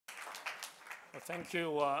Well, thank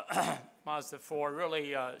you, Mazda, for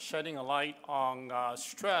really shedding a light on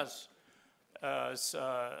stress as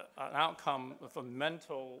an outcome of a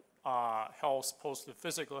mental health opposed to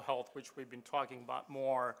physical health, which we've been talking about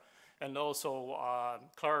more, and also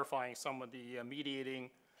clarifying some of the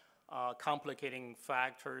mediating, complicating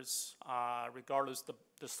factors, regardless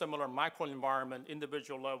the similar microenvironment,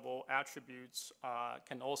 individual level attributes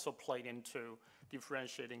can also play into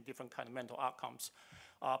differentiating different kind of mental outcomes.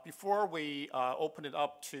 Before we open it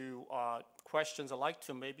up to questions, I'd like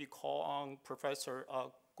to maybe call on Professor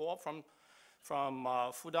Guo from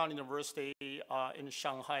Fudan University in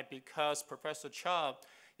Shanghai, because Professor Chia,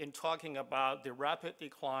 in talking about the rapid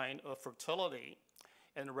decline of fertility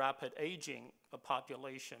and rapid aging of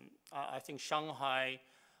population, I think Shanghai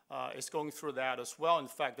is going through that as well. In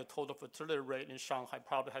fact, the total fertility rate in Shanghai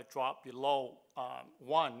probably has dropped below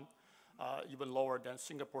 1, even lower than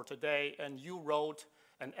Singapore today. And you wrote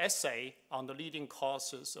an essay on the leading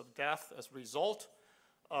causes of death as a result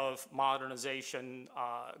of modernization,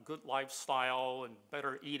 good lifestyle, and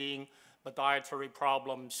better eating, but dietary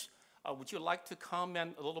problems. Would you like to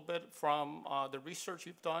comment a little bit from the research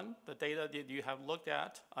you've done, the data that you have looked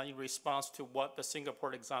at in response to what the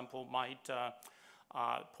Singapore example might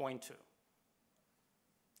point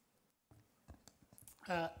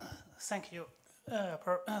to? Thank you,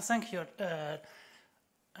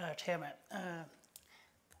 Chairman.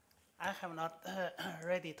 I have not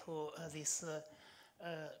ready to this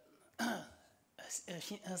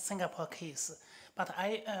Singapore case, but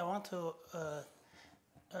I want to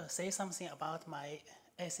say something about my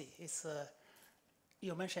essay. It's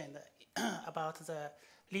you mentioned about the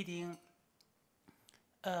leading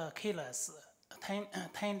killers, 10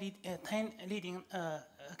 leading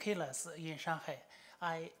killers in Shanghai.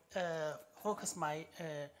 I focus my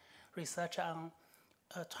research on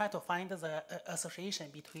try to find the association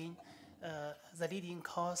between the leading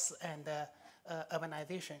cause and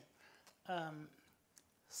urbanization.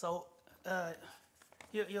 So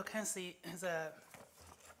you can see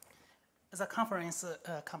the conference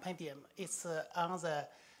compendium. It's on the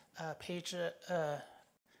page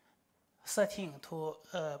 13 to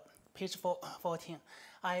page 14.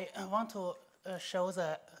 I want to show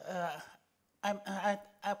the I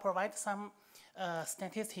provide some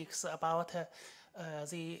statistics about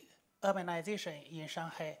the urbanization in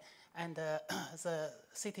Shanghai and the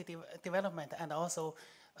city development, and also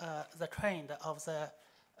the trend of the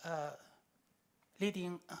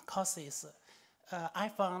leading causes. I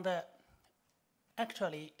found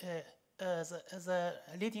actually the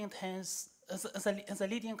leading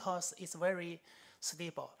cause is very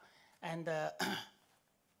stable, and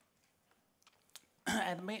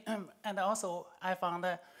and also I found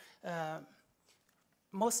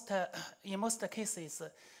in most cases,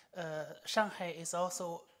 Shanghai is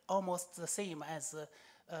also almost the same as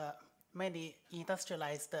many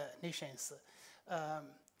industrialized nations.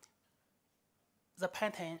 The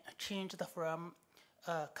pattern changed from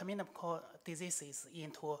communicable diseases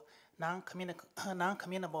into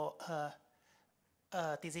non-communicable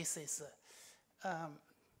diseases.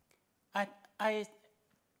 I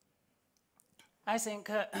think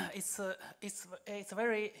it's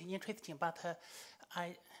very interesting, but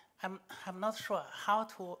I'm not sure how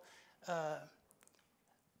to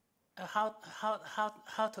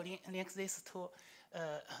link this to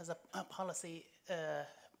the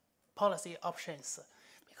policy options,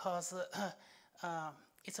 because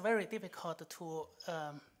it's very difficult to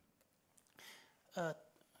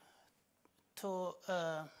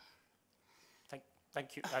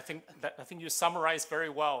Thank you. I think you summarized very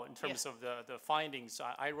well in terms of the findings.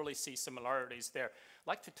 I really see similarities there. I'd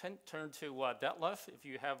like to turn to Detlef, if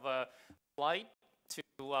you have a slide to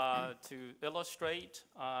illustrate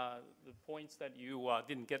the points that you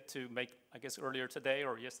didn't get to make, I guess, earlier today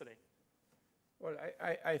or yesterday. Well,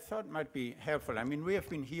 I thought it might be helpful. I mean, we have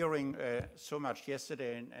been hearing so much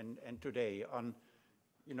yesterday and today on,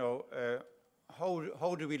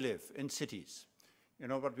 how do we live in cities?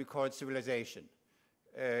 What we call civilization.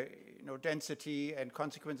 Density and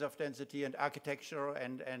consequence of density and architecture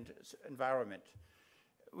and environment.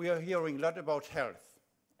 We are hearing a lot about health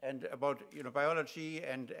and about biology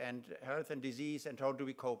and health and disease and how do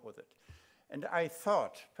we cope with it. And I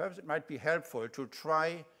thought perhaps it might be helpful to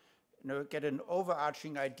try get an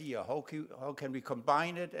overarching idea. How can we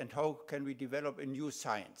combine it, and how can we develop a new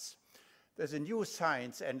science? There's a new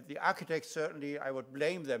science, and the architects certainly, I would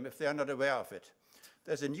blame them if they are not aware of it.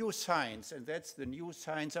 There's a new science, and that's the new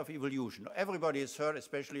science of evolution. Everybody has heard,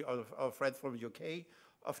 especially our friends from the UK,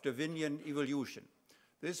 of Darwinian evolution.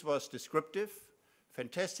 This was descriptive,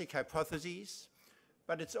 fantastic hypotheses,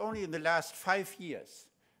 but it's only in the last 5 years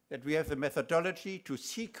that we have the methodology to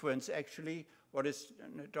sequence actually what is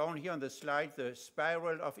down here on the slide, the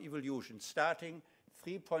spiral of evolution, starting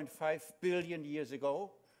 3.5 billion years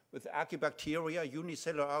ago with archaebacteria,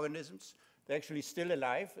 unicellular organisms. They're actually still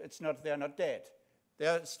alive. They're not dead.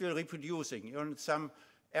 They're still reproducing in some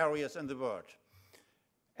areas in the world.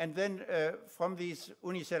 And then from these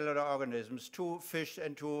unicellular organisms to fish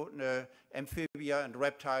and to amphibia and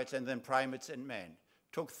reptiles and then primates and man.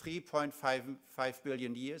 Took 3.5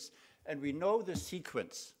 billion years. And we know the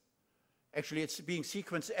sequence. Actually, it's being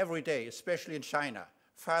sequenced every day, especially in China.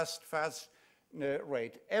 Fast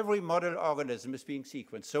rate. Every model organism is being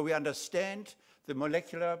sequenced. So we understand the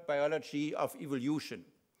molecular biology of evolution.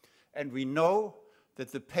 And we know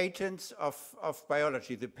that the patents of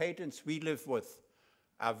biology, the patents we live with,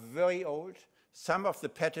 are very old. Some of the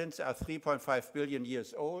patents are 3.5 billion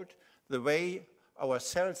years old. The way our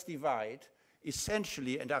cells divide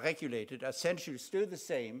essentially and are regulated are essentially still the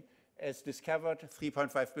same as discovered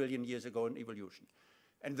 3.5 billion years ago in evolution.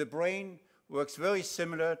 And the brain works very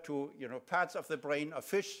similar to parts of the brain of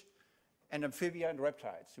fish and amphibia and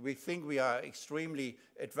reptiles. We think we are extremely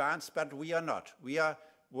advanced, but we are not. We are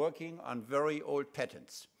working on very old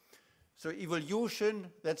patents. So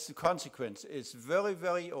evolution, that's the consequence, is very,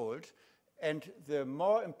 very old. And the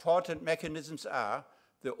more important mechanisms are,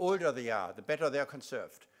 the older they are, the better they are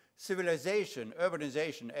conserved. Civilization,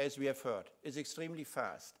 urbanization, as we have heard, is extremely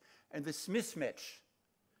fast. And this mismatch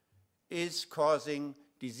is causing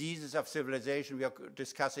diseases of civilization. We are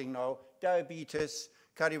discussing now diabetes,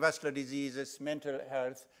 cardiovascular diseases, mental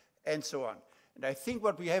health, and so on. And I think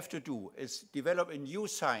what we have to do is develop a new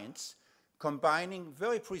science combining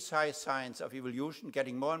very precise science of evolution,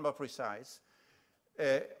 getting more and more precise,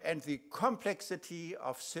 and the complexity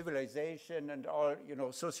of civilization and all,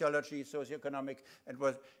 sociology, socioeconomic, and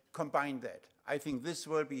we'll combine that. I think this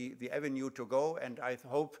will be the avenue to go, and I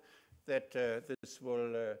hope that this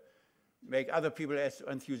will make other people as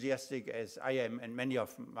enthusiastic as I am and many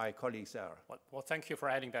of my colleagues are. Well, thank you for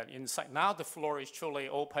adding that insight. Now the floor is truly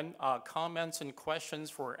open. Comments and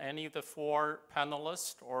questions for any of the four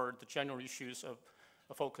panelists or the general issues of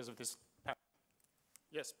the focus of this panel?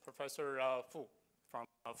 Yes, Professor Fu from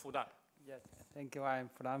Fudan. Yes, thank you. I'm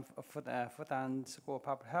from Fudan School of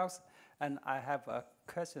Public Health, and I have a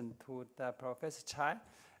question to the Professor Chai.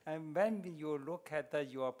 And when you look at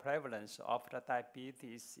your prevalence of the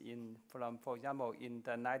diabetes for example, in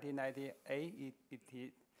the 1998,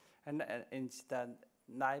 it's the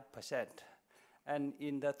 9%, and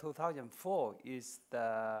in the 2004 is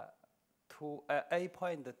the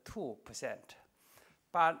 8.2%,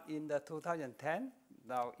 but in the 2010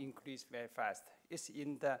 now increased very fast. It's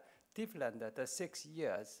in the different the 6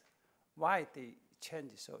 years. Why they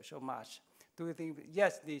change so much? Do you think,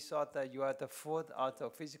 yes, they thought that you are the food or the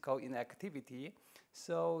physical inactivity.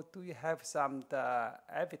 So do you have some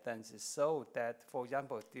evidence so that, for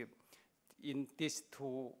example, in these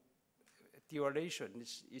two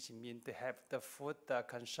durations, it means to have the food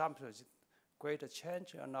consumption greater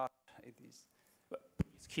change or not? It is.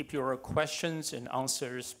 Please keep your questions and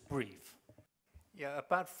answers brief. Yeah,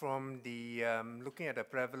 apart from the looking at the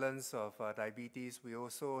prevalence of diabetes, we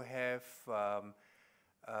also have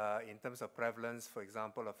in terms of prevalence, for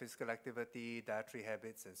example, of physical activity, dietary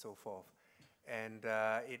habits, and so forth. And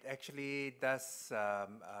it actually does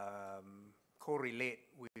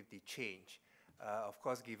correlate with the change, of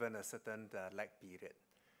course, given a certain lag period.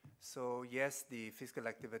 So yes, the physical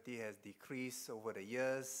activity has decreased over the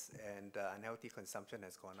years, and unhealthy consumption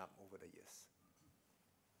has gone up over the years.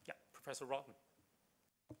 Yeah, Professor Rotten.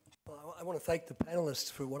 Well, I want to thank the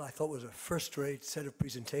panelists for what I thought was a first-rate set of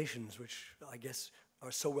presentations, which I guess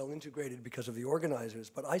are so well integrated because of the organizers.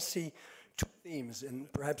 But I see two themes, and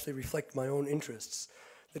perhaps they reflect my own interests,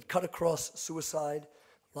 that cut across suicide,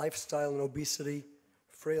 lifestyle and obesity,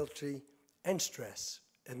 frailty, and stress,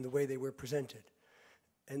 and the way they were presented.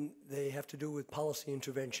 And they have to do with policy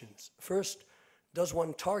interventions. First, does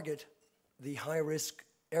one target the high-risk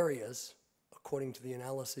areas, according to the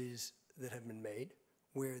analyses that have been made,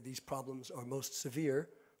 where these problems are most severe,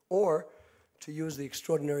 or, to use the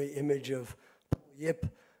extraordinary image of Yip,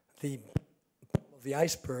 the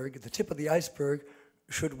iceberg, the tip of the iceberg,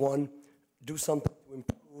 should one do something to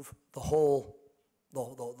improve the whole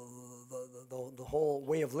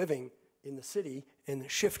way of living in the city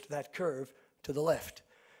and shift that curve to the left?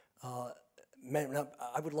 Now,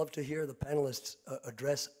 I would love to hear the panelists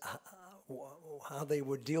address how they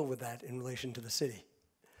would deal with that in relation to the city.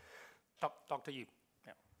 Dr. Yip.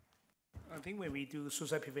 I think when we do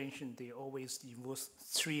suicide prevention, they always involve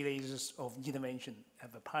 3 layers of intervention.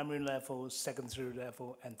 Have a primary level, secondary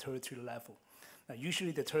level, and tertiary level. Now,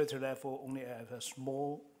 usually the tertiary level only have a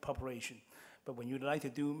small population. But when you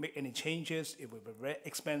like to make any changes, it will be very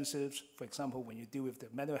expensive. For example, when you deal with the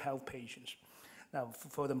mental health patients. Now,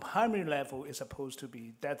 for the primary level, it's supposed to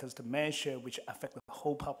be that is the measure which affect the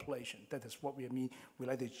whole population. That is what we mean. We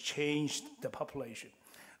like to change the population.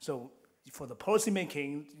 So for the policy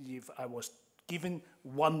making, if I was given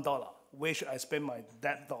 $1, where should I spend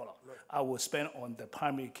that dollar? I will spend on the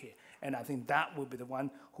primary care. And I think that would be the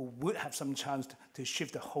one who would have some chance to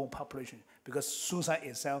shift the whole population, because suicide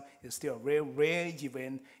itself is still a very rare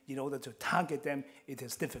event. In order to target them, it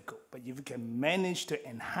is difficult. But if you can manage to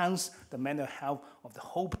enhance the mental health of the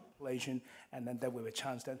whole population, and then that will be a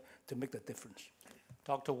chance to make the difference.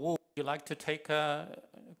 Dr. Wu, would you like to take a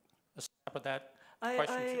stab at that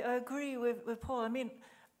question? I agree with Paul. I mean,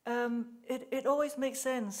 it always makes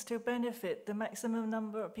sense to benefit the maximum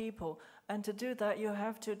number of people, and to do that, you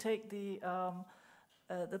have to take the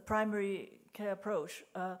primary care approach.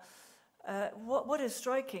 What is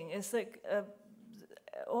striking is that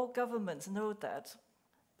all governments know that,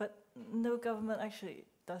 but no government actually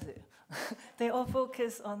does it. They all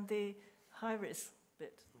focus on the high-risk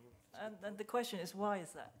bit. And the question is, why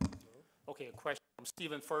is that? Okay, a question from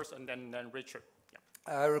Stephen first, and then Richard.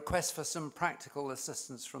 A request for some practical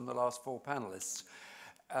assistance from the last four panelists.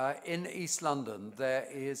 In East London, there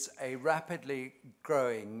is a rapidly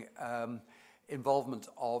growing involvement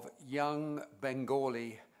of young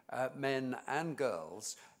Bengali men and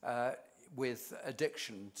girls with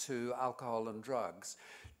addiction to alcohol and drugs.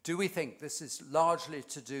 Do we think this is largely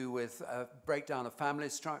to do with a breakdown of family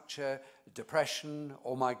structure, depression,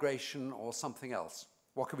 or migration, or something else?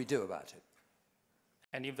 What can we do about it?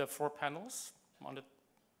 Any of the four panelists want to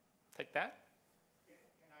take that?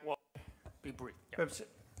 Well, be brief. Yeah. Perhaps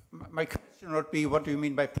my question would be, what do you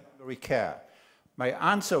mean by primary care? My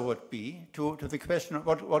answer would be to the question of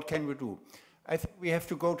what can we do? I think we have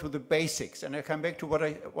to go to the basics, and I come back to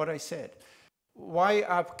what I said. Why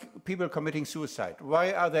are people committing suicide?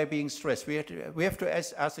 Why are they being stressed? We have to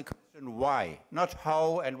ask the question why, not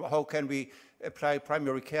how, and how can we apply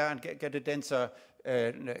primary care and get a denser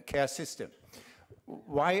care system.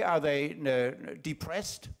 Why are they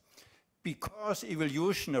depressed? Because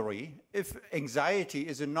evolutionary, if anxiety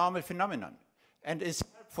is a normal phenomenon and is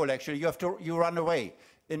helpful, actually, you run away.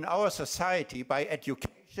 In our society, by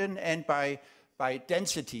education and by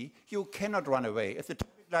density, you cannot run away. If the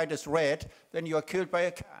traffic light is red, then you are killed by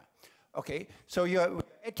a car. Okay, so you are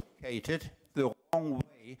educated the wrong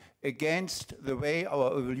way against the way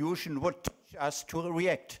our evolution would teach us to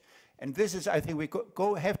react. And this is, I think, we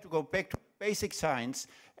have to go back to basic science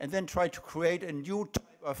and then try to create a new type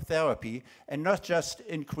of therapy, and not just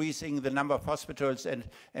increasing the number of hospitals and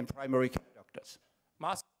primary care doctors.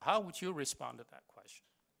 Mas, how would you respond to that question?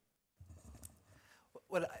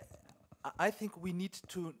 Well, I think we need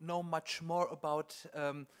to know much more about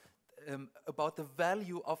the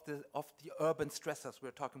value of the urban stressors.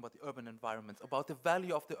 We're talking about the urban environments, about the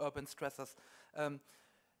value of the urban stressors.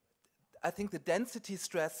 I think the density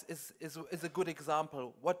stress is a good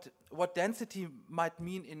example. What density might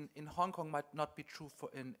mean in Hong Kong might not be true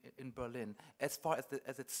in Berlin, as far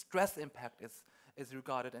as its stress impact is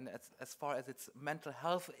regarded, and as far as its mental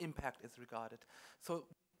health impact is regarded. So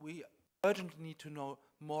we urgently need to know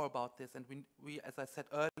more about this, and we as I said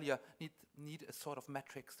earlier, need a sort of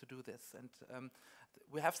metrics to do this. And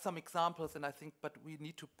we have some examples, and I think, but we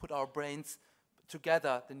need to put our brains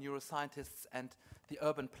together, the neuroscientists and the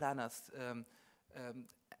urban planners,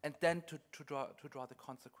 and then to draw the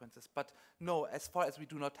consequences. But no, as far as we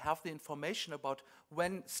do not have the information about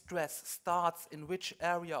when stress starts in which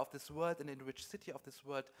area of this world and in which city of this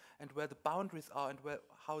world, and where the boundaries are, and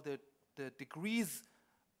how the degrees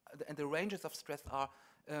and the ranges of stress are,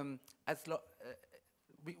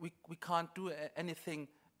 we can't do anything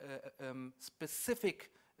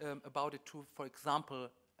specific about it to, for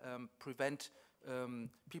example, prevent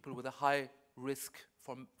people with a high risk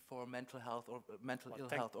for mental health or mental ill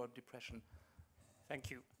health or depression. Thank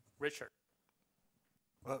you. Richard.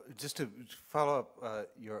 Well, just to follow up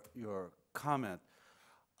your comment,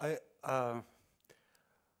 I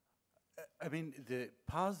mean, the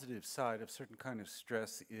positive side of certain kind of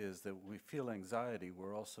stress is that when we feel anxiety,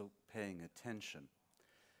 we're also paying attention.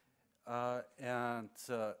 And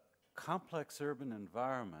complex urban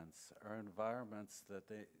environments are environments that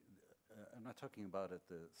I'm not talking about at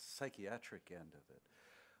the psychiatric end of it,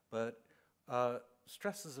 but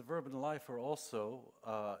stresses of urban life are also,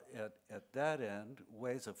 at that end,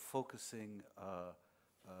 ways of focusing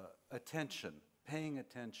attention, paying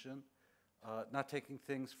attention, not taking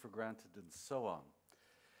things for granted, and so on.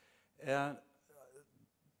 And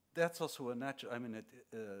that's also a natural, I mean,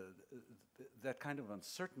 that kind of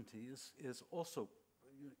uncertainty is also,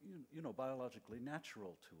 biologically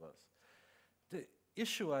natural to us. The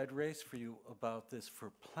issue I'd raise for you about this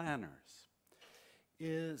for planners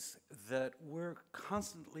is that we're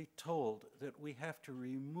constantly told that we have to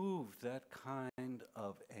remove that kind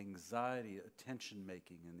of anxiety,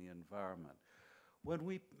 attention-making in the environment. When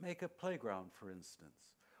we make a playground, for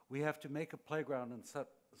instance, we have to make a playground in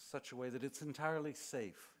such a way that it's entirely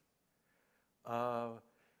safe,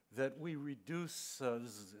 that we reduce,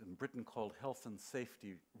 this is in Britain called health and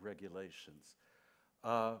safety regulations,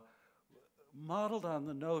 modeled on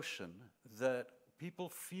the notion that people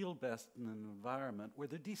feel best in an environment where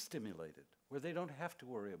they're destimulated, where they don't have to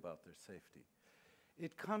worry about their safety.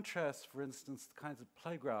 It contrasts, for instance, the kinds of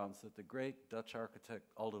playgrounds that the great Dutch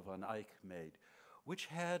architect Aldo van Eyck made, which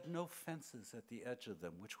had no fences at the edge of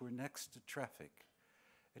them, which were next to traffic.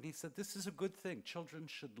 And he said, this is a good thing. Children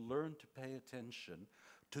should learn to pay attention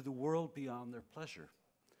to the world beyond their pleasure.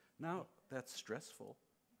 Now, that's stressful.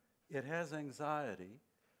 It has anxiety,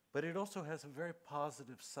 but it also has a very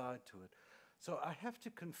positive side to it. So I have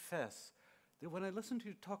to confess that when I listen to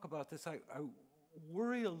you talk about this, I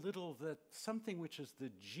worry a little that something which is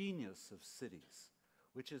the genius of cities,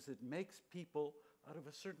 which is it makes people, out of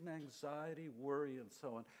a certain anxiety, worry, and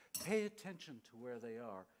so on, pay attention to where they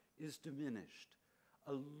are, is diminished.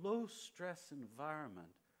 A low-stress environment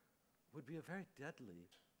would be a very deadly,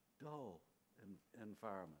 dull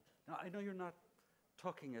environment. Now, I know you're not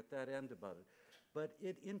talking at that end about it, but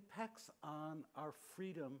it impacts on our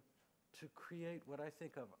freedom to create what I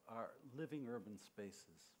think of our living urban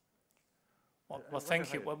spaces. Well,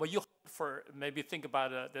 thank you. Well, you for maybe think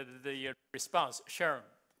about the response. Sharon,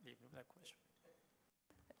 that question.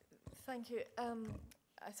 Thank you.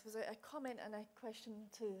 I suppose a comment and a question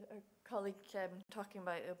to our colleague talking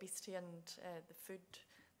about obesity and the food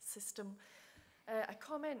system. A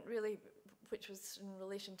comment really, which was in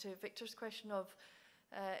relation to Victor's question of,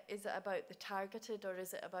 is it about the targeted or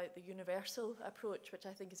is it about the universal approach, which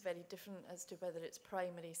I think is very different as to whether it's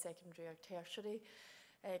primary, secondary or tertiary.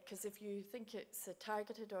 Because if you think it's a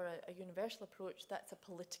targeted or a universal approach, that's a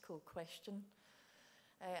political question.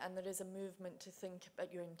 And there is a movement to think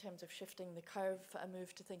about, in terms of shifting the curve, a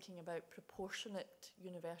move to thinking about proportionate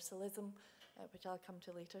universalism, which I'll come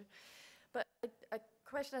to later. But a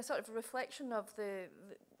question, a sort of reflection of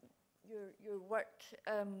your work.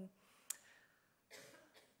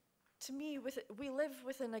 To me, we live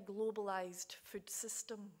within a globalized food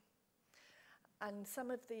system. And some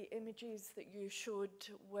of the images that you showed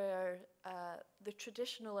were the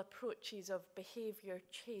traditional approaches of behavior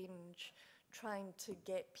change, trying to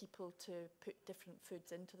get people to put different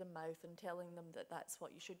foods into the mouth and telling them that that's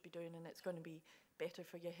what you should be doing and it's going to be better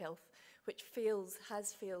for your health, which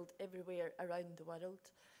has failed everywhere around the world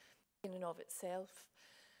in and of itself.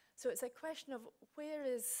 So it's a question of where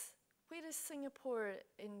is Singapore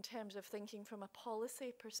in terms of thinking from a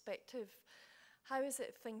policy perspective? How is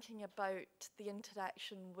it thinking about the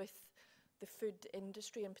interaction with the food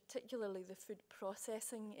industry and particularly the food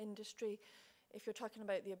processing industry? If you're talking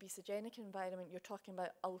about the obesogenic environment, you're talking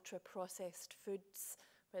about ultra-processed foods,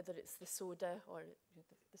 whether it's the soda or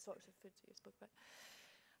the sorts of foods that you spoke about.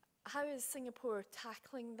 How is Singapore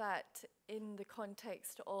tackling that in the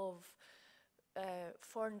context of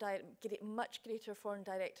much greater foreign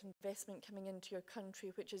direct investment coming into your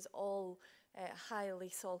country, which is all highly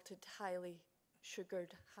salted, highly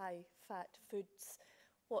sugared, high-fat foods?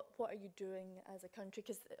 What are you doing as a country?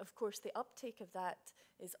 Because, of course, the uptake of that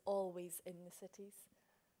is always in the cities.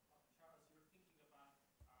 Charles, you're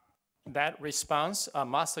thinking about that response.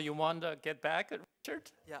 Master, you want to get back at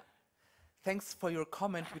Richard? Yeah. Thanks for your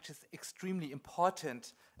comment, which is extremely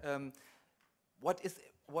important.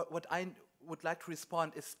 What I would like to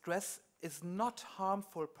respond is stress is not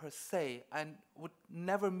harmful per se, and would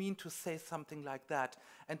never mean to say something like that.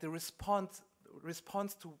 And the response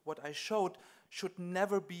to what I showed should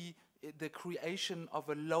never be the creation of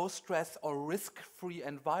a low-stress or risk-free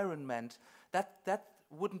environment. That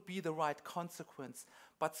wouldn't be the right consequence.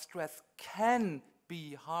 But stress can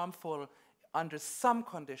be harmful under some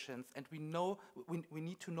conditions, and we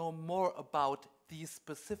need to know more about these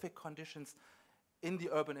specific conditions in the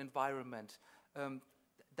urban environment.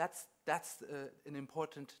 That's an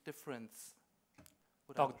important difference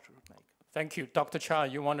I would make. Thank you. Dr. Cha,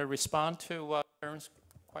 you want to respond to Sharon's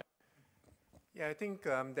question? Yeah, I think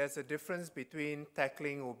there's a difference between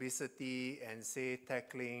tackling obesity and, say,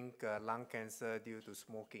 tackling lung cancer due to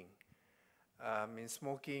smoking.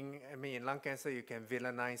 In lung cancer, you can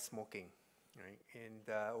villainize smoking, right? In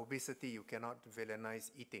obesity, you cannot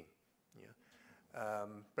villainize eating. Yeah?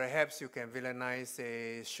 Perhaps you can villainize,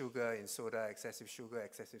 say, sugar in soda, excessive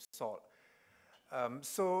salt.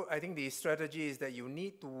 So I think the strategy is that you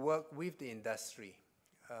need to work with the industry.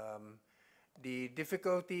 The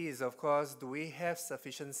difficulty is, of course, do we have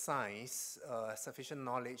sufficient science, sufficient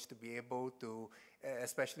knowledge to be able to,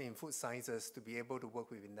 especially in food sciences, to be able to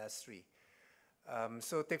work with industry?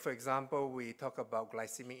 So take, for example, we talk about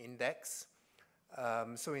glycemic index.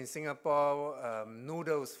 So in Singapore,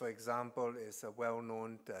 noodles, for example, is a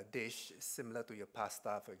well-known dish, similar to your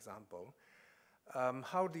pasta, for example.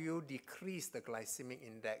 How do you decrease the glycemic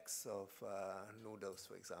index of noodles,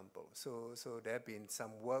 for example? So there have been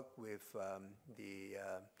some work with the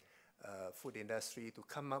food industry to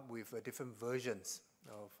come up with different versions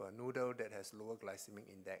of a noodle that has lower glycemic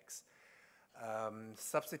index.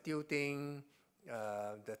 Substituting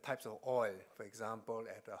the types of oil, for example,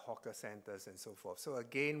 at hawker centers and so forth. So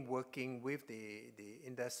again, working with the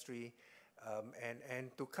industry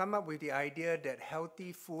and to come up with the idea that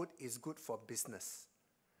healthy food is good for business.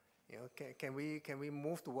 You know, can we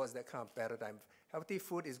move towards that kind of paradigm? Healthy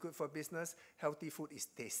food is good for business. Healthy food is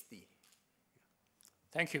tasty.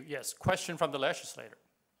 Thank you. Yes, question from the legislator.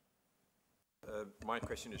 My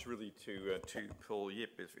question is really to Paul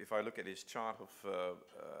Yip. If I look at his chart of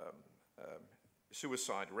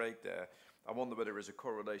suicide rate there, I wonder whether there is a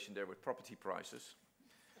correlation there with property prices.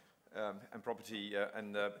 And property,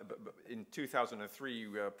 in 2003,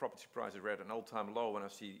 property prices were at an all-time low, and I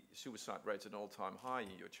see suicide rates at an all-time high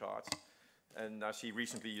in your charts. And I see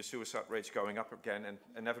recently your suicide rates going up again,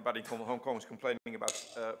 and everybody in Hong Kong is complaining about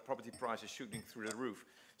property prices shooting through the roof.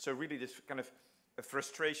 So really this kind of a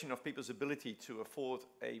frustration of people's ability to afford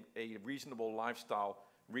a reasonable lifestyle,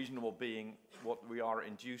 reasonable being what we are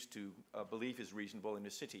induced to believe is reasonable in the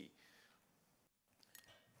city.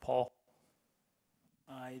 Paul?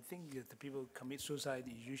 I think that the people commit suicide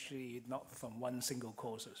is usually not from one single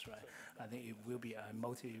causes, right? I think it will be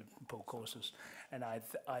multiple causes, and I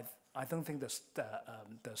don't think the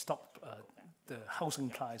housing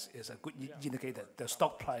price is a good indicator. The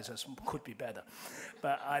stock prices could be better,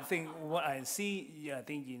 but I think what I see, I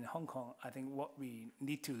think in Hong Kong, I think what we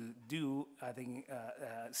need to do, I think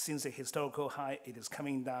since the historical high, it is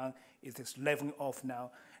coming down, it is leveling off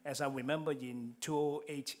now. As I remember, in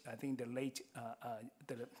 2008, I think the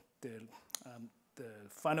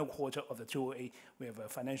final quarter of the 2008, we have a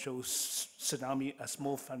financial tsunami, a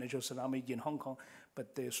small financial tsunami in Hong Kong,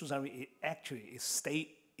 but the suicide rate actually is staying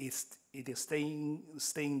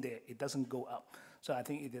there. It doesn't go up. So I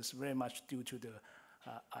think it is very much due to the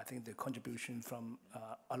contribution from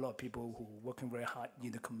a lot of people who are working very hard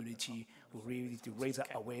in the community, who really to raise the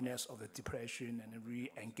awareness of the depression and really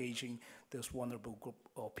engaging this vulnerable group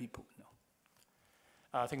of people.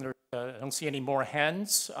 I think I don't see any more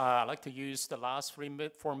hands. I'd like to use the last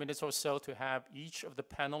 4 minutes or so to have each of the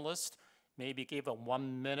panelists maybe give a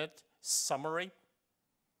 1-minute summary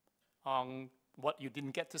on what you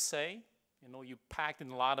didn't get to say. You know, you packed in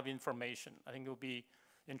a lot of information. I think it would be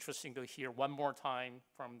interesting to hear one more time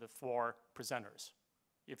from the 4 presenters,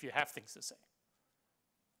 if you have things to say.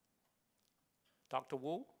 Dr.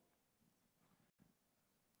 Wu?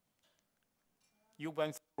 You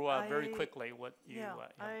went through very quickly what you...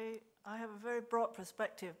 I have a very broad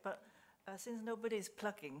perspective, but since nobody is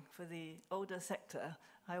plugging for the older sector,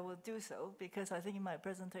 I will do so because I think in my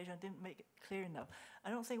presentation I didn't make it clear enough.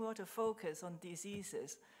 I don't think we want to focus on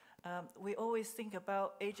diseases. We always think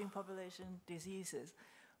about aging population diseases.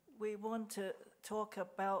 We want to talk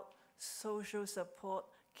about social support,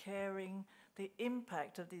 caring, the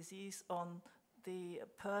impact of disease on the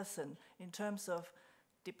person in terms of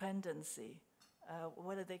dependency,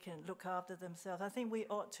 whether they can look after themselves. I think we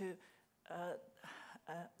ought to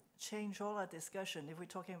change all our discussion, if we're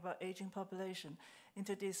talking about aging population,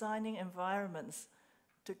 into designing environments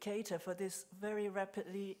to cater for this very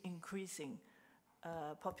rapidly increasing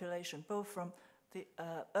population, both from the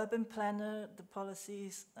urban planner, the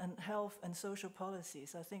policies, and health and social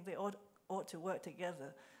policies. I think they ought to work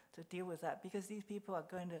together to deal with that, because these people are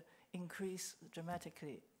going to increase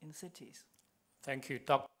dramatically in cities. Thank you.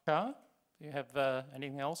 Dr. Cha, do you have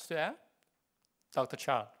anything else to add? Dr.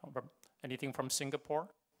 Cha, anything from Singapore?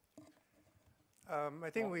 I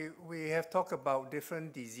think we have talked about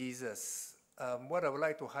different diseases. What I would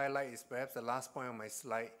like to highlight is perhaps the last point on my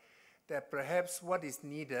slide, that perhaps what is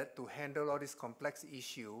needed to handle all this complex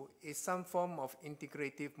issue is some form of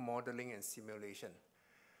integrative modeling and simulation.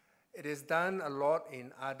 It is done a lot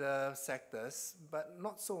in other sectors, but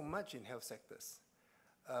not so much in health sectors.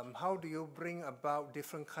 How do you bring about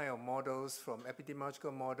different kind of models, from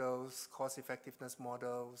epidemiological models, cost effectiveness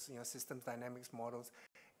models, systems dynamics models,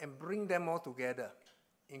 and bring them all together,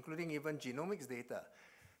 including even genomics data?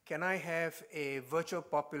 Can I have a virtual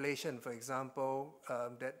population, for example,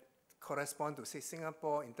 that correspond to, say,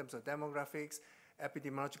 Singapore in terms of demographics,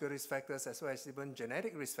 epidemiological risk factors, as well as even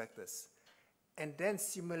genetic risk factors, and then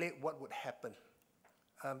simulate what would happen.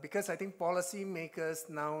 Because I think policymakers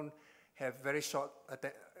now have very short,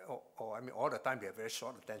 I mean, all the time they have very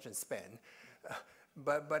short attention span,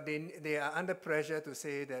 but they are under pressure to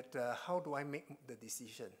say that, how do I make the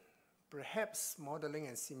decision? Perhaps modeling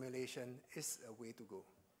and simulation is a way to go.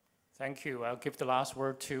 Thank you. I'll give the last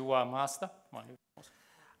word to Master.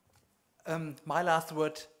 My last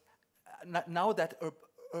word, now that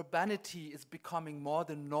urbanity is becoming more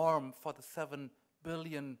the norm for the 7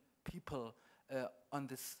 billion people on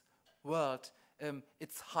this world,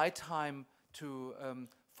 it's high time to,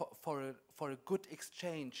 for a good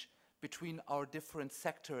exchange between our different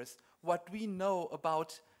sectors. What we know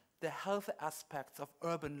about the health aspects of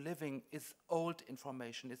urban living is old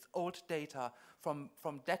information, it's old data from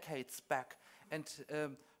decades back, and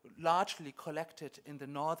largely collected in the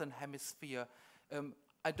Northern Hemisphere.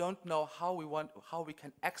 I don't know how we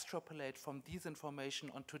can extrapolate from these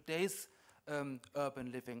information on today's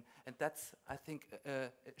urban living, and that's, I think,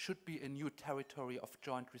 should be a new territory of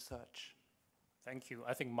joint research. Thank you.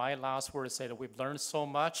 I think my last word is say that we've learned so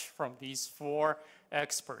much from these 4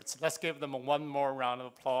 experts. Let's give them one more round of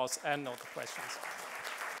applause and note the questions.